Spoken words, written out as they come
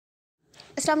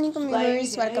Assalamu alaikum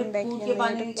viewers, welcome back to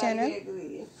my YouTube channel.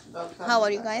 How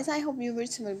are you guys? I hope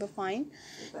viewers will be fine.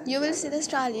 You will see the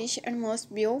stylish and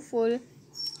most beautiful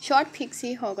short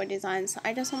pixie hoga designs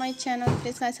items on my channel.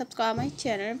 Please guys subscribe my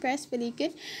channel and press bell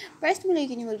icon. Press the bell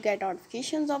icon, you will get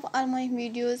notifications of all my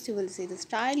videos. You will see the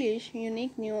stylish,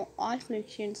 unique new all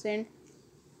collections and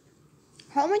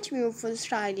how much beautiful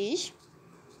stylish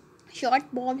short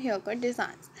bob haircut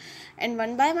designs and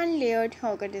one by one layered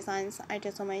haircut designs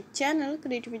items on my channel.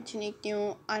 Creative with unique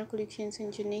new art collections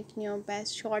and unique new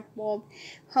best short bob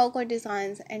haircut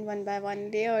designs and one by one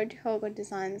layered haircut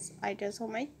designs items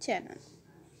on my channel.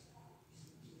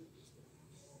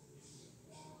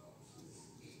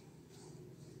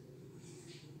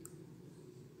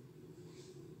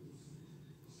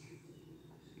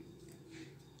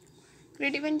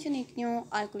 Creative and unique new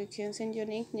art collections and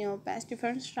unique new best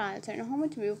different styles and how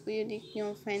much beautiful unique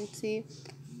new fancy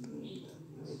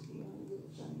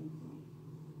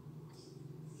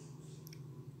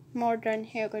modern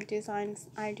haircut designs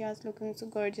ideas looking so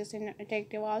gorgeous and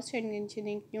attractive, outstanding and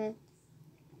unique new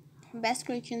best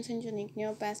collections and unique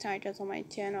new best items on my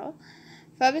channel.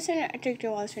 Fabrics and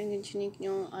attractive outstanding and unique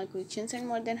new art collections and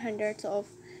more than hundreds of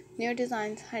new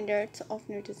designs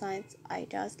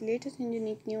ideas, latest and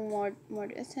unique new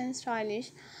modest and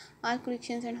stylish art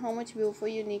collections and how much beautiful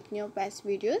unique new best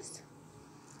videos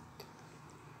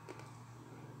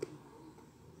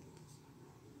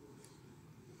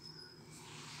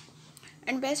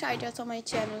and best ideas on my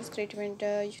channels. Creative and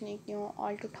unique new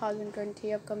all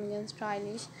 2020 upcoming and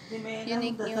stylish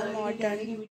unique new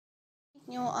modern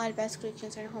new all best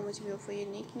collections and how much beautiful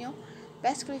unique new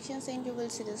best collections and you will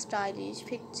see the stylish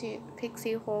pixie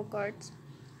haircuts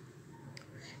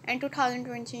and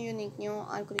 2020 unique new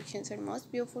art collections and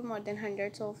most beautiful more than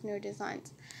hundreds of new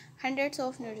designs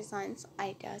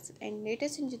ideas and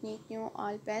latest and unique new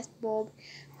all best bob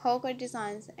haircut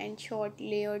designs and short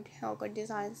layered haircut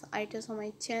designs items on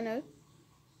my channel.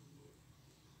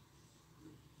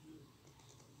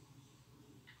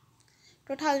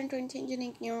 2020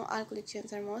 unique new art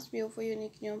collections and most beautiful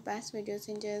unique new best videos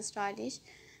in just stylish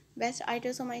best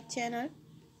items on my channel.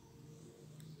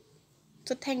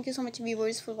 So thank you so much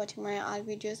viewers for watching my art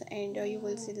videos and you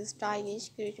will see the stylish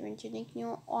creative and unique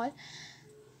new all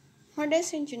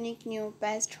modest and unique new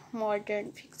best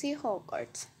modern pixie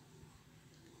haircuts.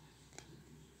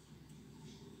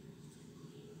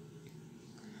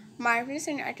 Marvelous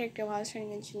and attractive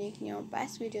outstanding and unique new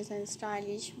best videos and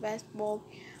stylish best bob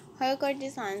haircut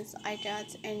designs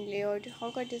items and layered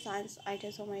haircut designs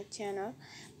items on my channel.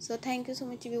 So thank you so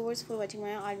much viewers for watching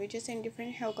my art videos and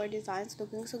different haircut designs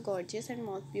looking so gorgeous and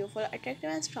most beautiful attractive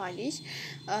and stylish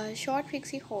short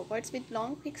pixie haircuts with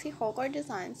long pixie haircut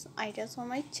designs items on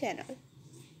my channel.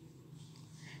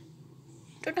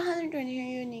 2020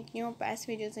 unique new past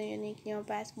videos and unique new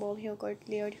past bob haircut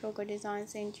layered haircut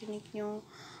designs and unique new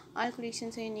all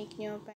collections and unique new